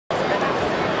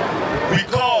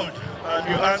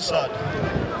you answered.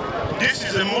 This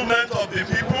is a movement of the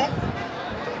people.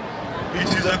 It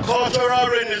is a cultural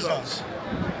renaissance.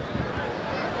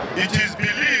 It is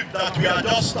believed that we are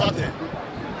just starting,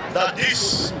 that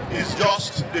this is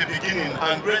just the beginning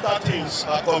and greater things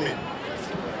are coming.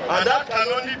 And that can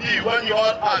only be when you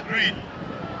all agree,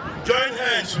 join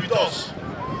hands with us.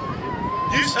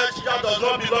 This Echija does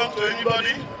not belong to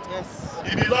anybody. Yes.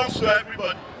 It belongs to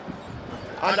everybody.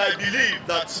 And I believe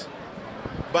that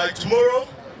by tomorrow,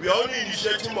 we are only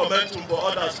initiating momentum for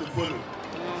others to follow.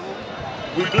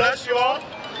 We bless you all.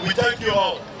 We thank you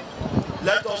all.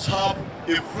 Let us have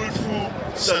a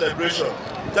fruitful celebration.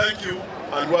 Thank you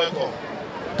and welcome.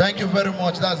 Thank you very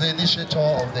much. That's the initiator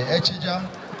of the Echija.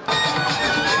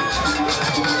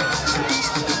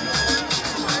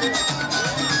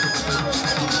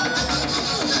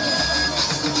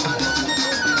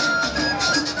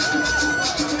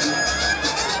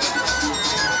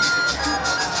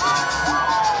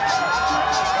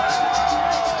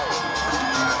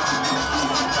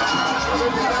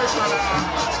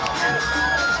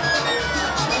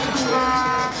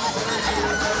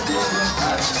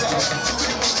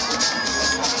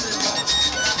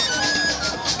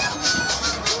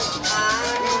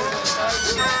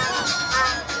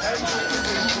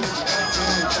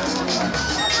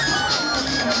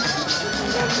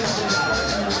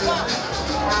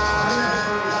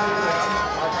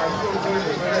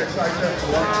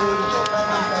 Excited.